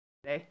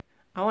today.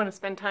 I want to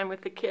spend time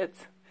with the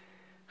kids.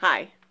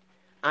 Hi,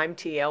 I'm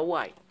T.L.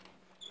 White,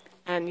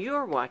 and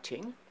you're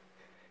watching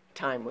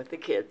Time with the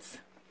Kids.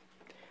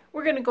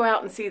 We're going to go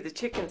out and see the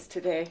chickens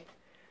today,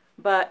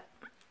 but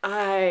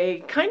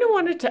I kind of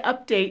wanted to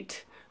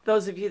update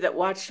those of you that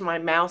watched my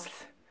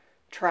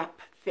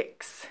Mousetrap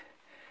fix.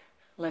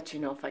 Let you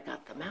know if I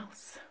got the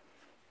mouse.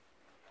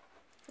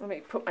 Let me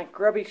put my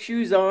grubby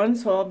shoes on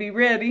so I'll be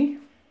ready.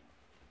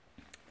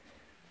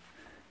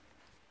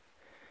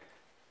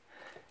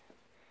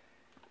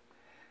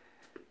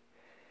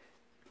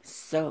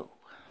 So,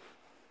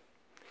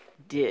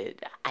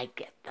 did I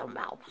get the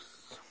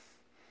mouse?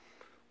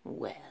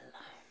 Well,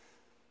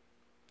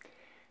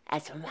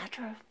 as a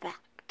matter of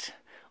fact,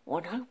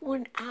 when I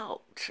went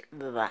out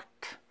that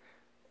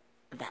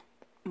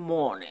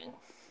morning,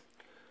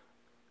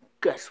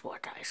 guess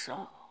what I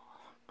saw?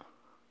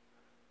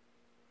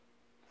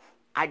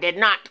 I did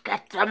not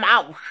get the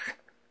mouse.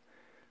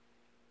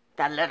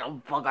 The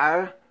little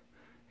bugger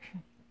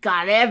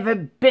got every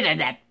bit of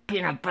that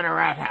peanut butter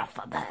right off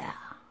of there.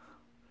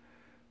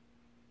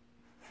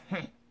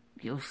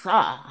 You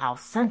saw how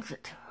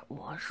sensitive it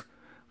was.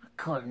 I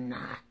could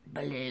not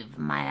believe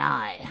my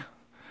eye.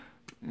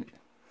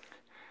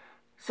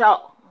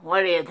 So,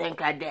 what do you think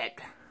I did?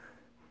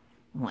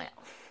 Well,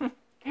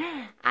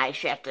 I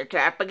set the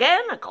trap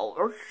again, of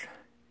course,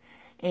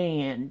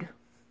 and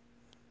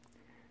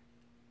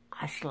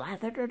I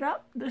slathered it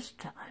up this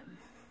time.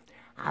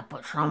 I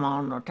put some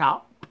on the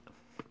top,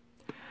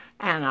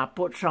 and I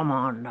put some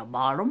on the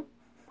bottom,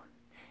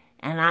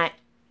 and I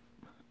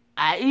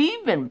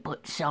even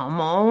put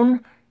some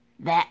on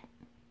that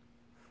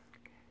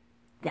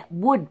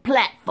wood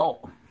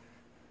platform,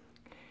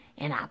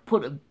 and I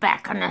put it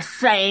back in the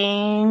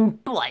same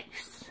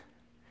place.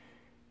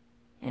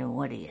 And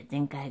what do you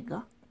think I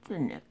got the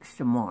next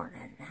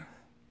morning?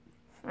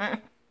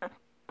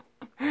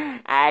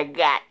 I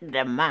got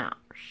the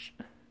mouse.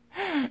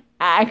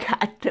 I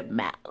got the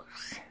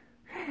mouse.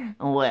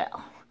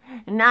 Well,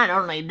 not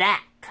only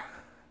that,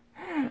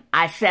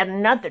 I set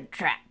another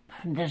trap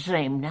the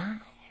same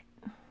night.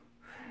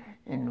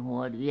 And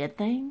what do you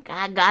think?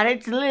 I got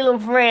its little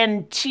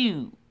friend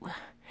too.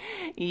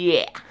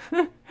 Yeah.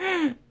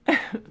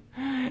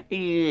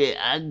 Yeah,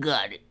 I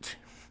got it.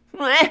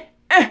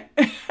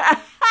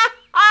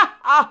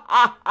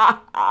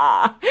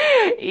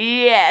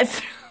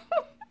 Yes.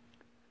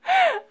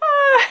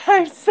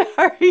 I'm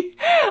sorry.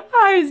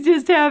 I was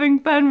just having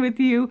fun with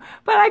you,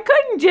 but I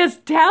couldn't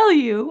just tell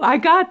you I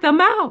got the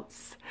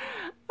mouse.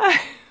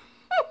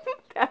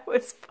 That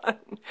was fun.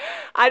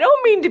 I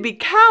don't mean to be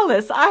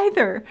callous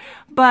either,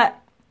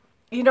 but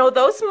you know,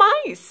 those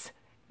mice,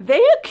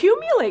 they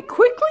accumulate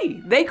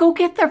quickly. They go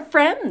get their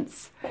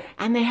friends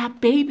and they have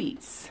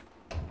babies.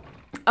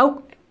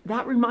 Oh,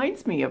 that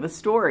reminds me of a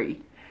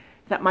story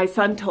that my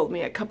son told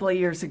me a couple of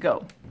years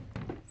ago.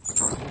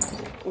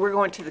 We're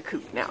going to the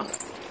coop now.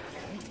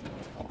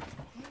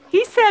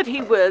 He said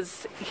he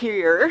was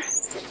here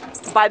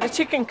by the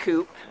chicken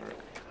coop,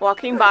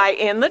 walking by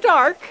in the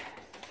dark,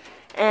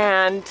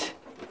 and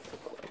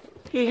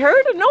he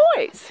heard a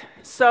noise.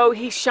 So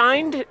he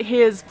shined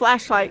his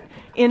flashlight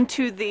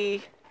into the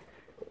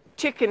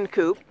chicken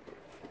coop.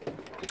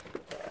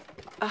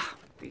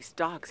 These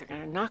dogs are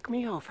going to knock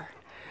me over.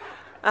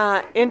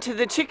 Into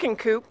the chicken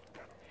coop,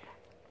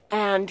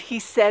 and he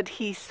said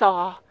he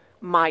saw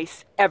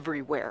mice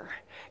everywhere,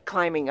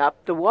 climbing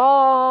up the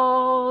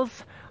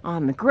walls,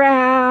 on the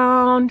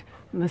ground,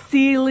 on the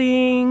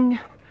ceiling.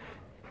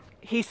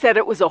 He said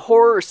it was a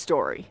horror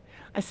story.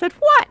 I said,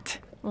 what?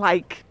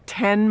 Like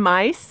 10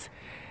 mice?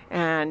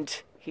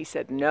 And he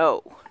said,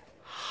 no,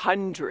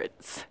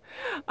 hundreds.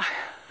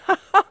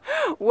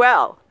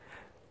 Well,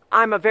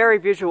 I'm a very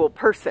visual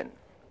person.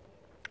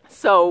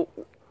 So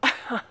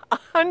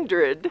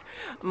 100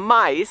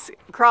 mice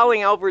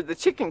crawling over the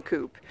chicken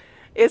coop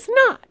is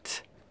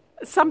not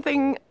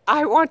something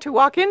I want to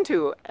walk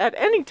into at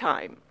any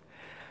time.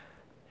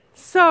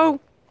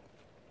 So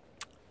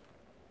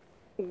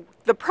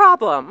the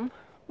problem,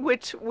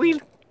 which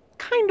we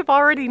kind of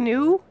already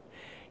knew,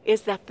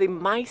 is that the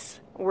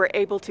mice were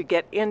able to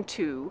get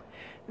into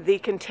the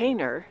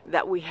container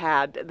that we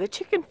had the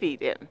chicken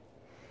feed in.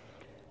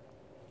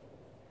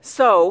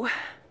 So,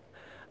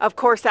 of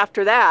course,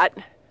 after that,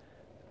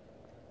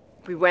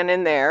 we went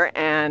in there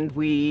and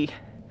we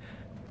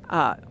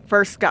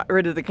first got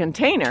rid of the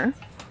container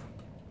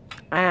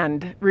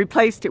and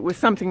replaced it with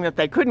something that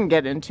they couldn't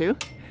get into,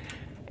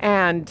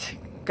 and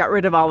got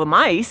rid of all the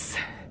mice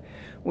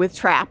with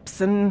traps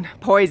and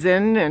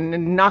poison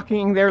and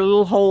knocking their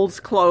little holes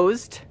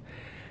closed.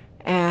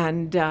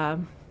 And it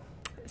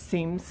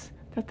seems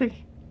that the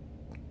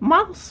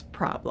mouse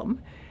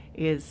problem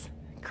is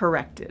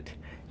corrected.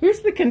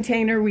 Here's the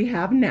container we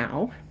have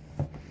now.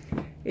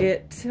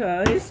 It's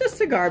just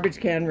a garbage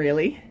can,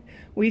 really.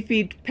 We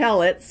feed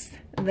pellets.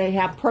 They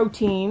have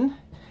protein.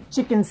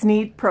 Chickens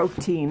need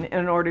protein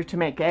in order to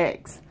make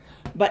eggs.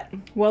 But,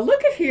 well,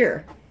 look at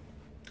here.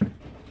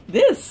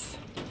 This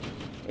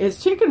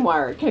is chicken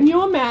wire. Can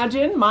you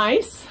imagine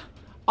mice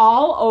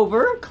all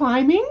over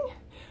climbing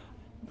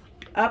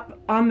up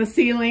on the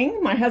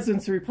ceiling. My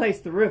husband's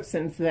replaced the roof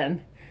since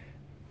then.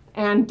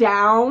 And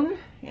down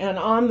and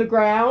on the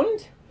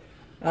ground.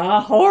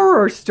 A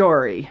horror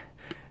story.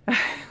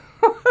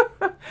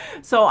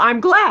 So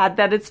I'm glad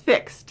that it's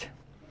fixed.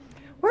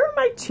 Where are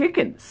my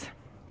chickens?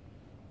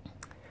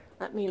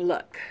 Let me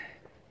look.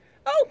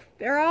 Oh,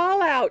 they're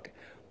all out.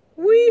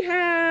 We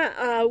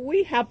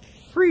have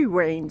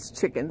free-range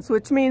chickens,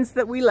 which means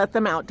that we let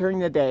them out during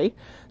the day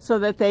so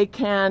that they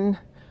can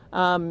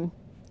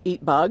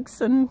eat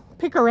bugs and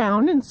pick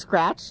around and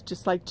scratch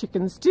just like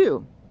chickens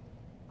do.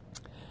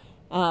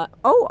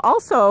 Oh,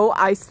 also,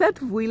 I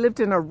said we lived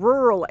in a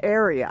rural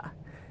area,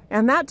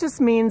 and that just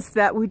means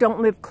that we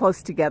don't live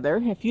close together.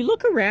 If you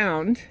look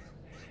around,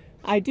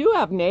 I do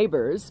have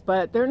neighbors,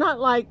 but they're not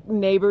like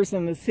neighbors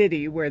in the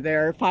city where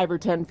they're 5 or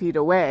 10 feet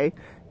away.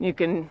 You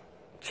can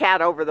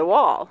chat over the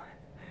wall.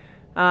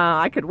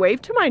 I could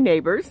wave to my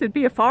neighbors. It'd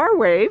be a far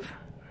wave,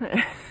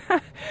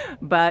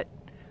 but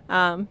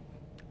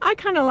I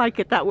kind of like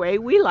it that way.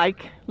 We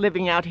like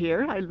living out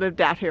here. I lived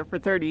out here for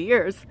 30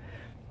 years.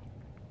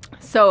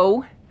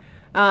 So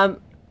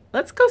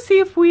let's go see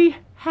if we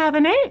have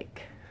an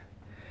egg.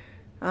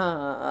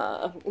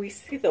 We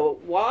see the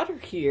water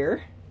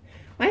here.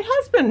 My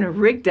husband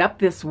rigged up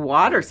this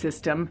water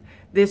system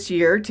this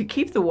year to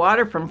keep the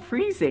water from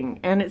freezing,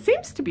 and it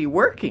seems to be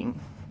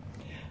working.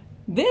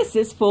 This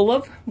is full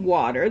of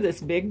water. This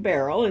big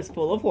barrel is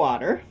full of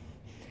water.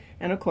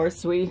 And of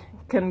course we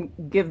can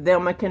give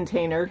them a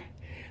container.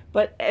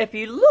 But if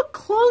you look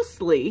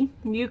closely,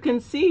 you can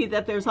see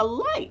that there's a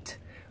light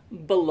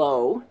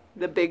below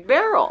the big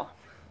barrel.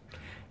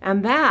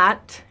 And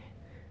that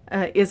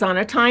is on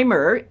a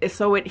timer,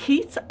 so it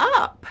heats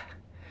up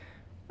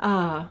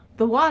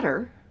the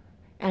water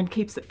and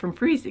keeps it from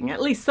freezing,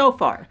 at least so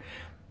far.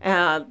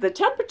 The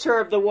temperature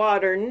of the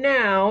water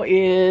now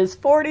is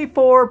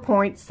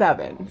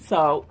 44.7,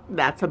 so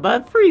that's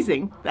above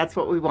freezing. That's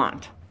what we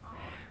want.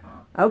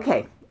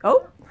 Okay.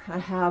 Oh,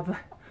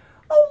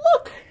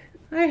 look,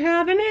 I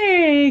have an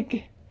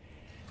egg.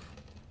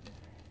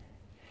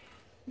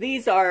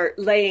 These are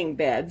laying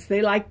beds.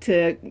 They like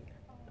to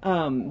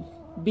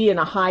be in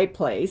a high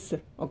place.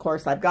 Of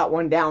course, I've got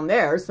one down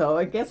there, so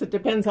I guess it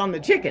depends on the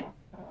chicken.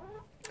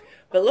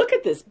 But look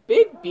at this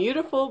big,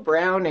 beautiful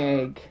brown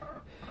egg.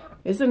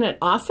 Isn't it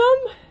awesome?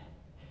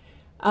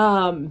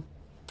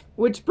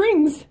 Which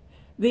brings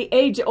the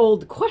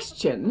age-old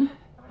question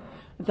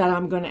that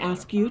I'm going to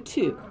ask you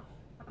too.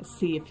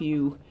 See if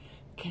you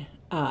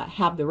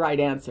have the right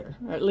answer,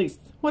 or at least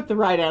what the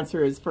right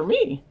answer is for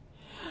me.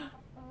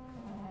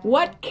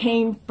 What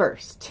came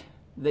first,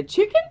 the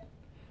chicken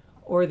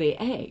or the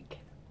egg?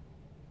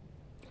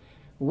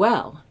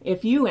 Well,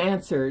 if you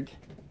answered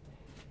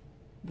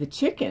the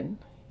chicken,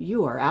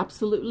 you are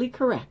absolutely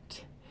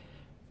correct,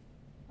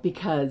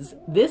 because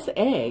this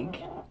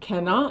egg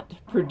cannot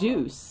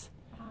produce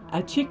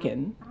a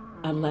chicken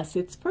unless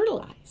it's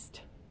fertilized.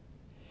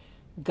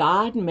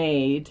 God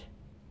made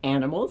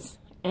animals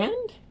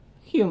and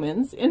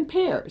humans in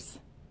pairs,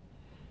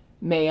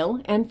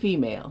 male and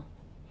female.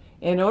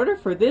 In order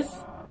for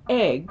this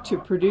egg to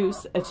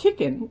produce a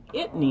chicken,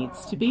 it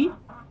needs to be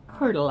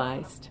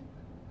fertilized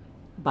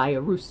by a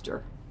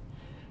rooster.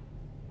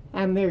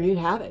 And there you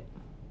have it.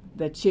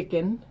 The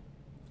chicken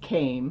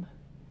came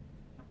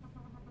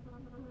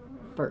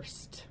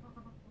first.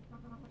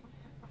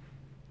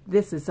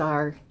 This is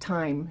our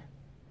time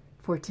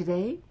for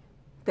today.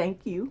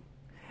 Thank you.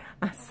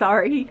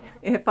 Sorry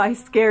if I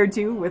scared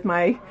you with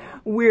my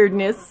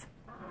weirdness,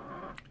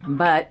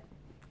 but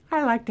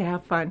I like to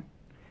have fun.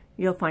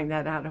 You'll find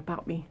that out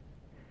about me.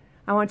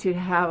 I want you to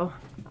have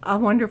a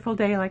wonderful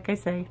day, like I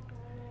say.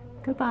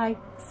 Goodbye.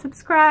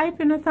 Subscribe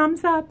and a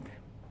thumbs up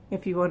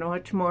if you want to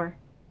watch more.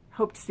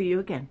 Hope to see you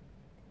again.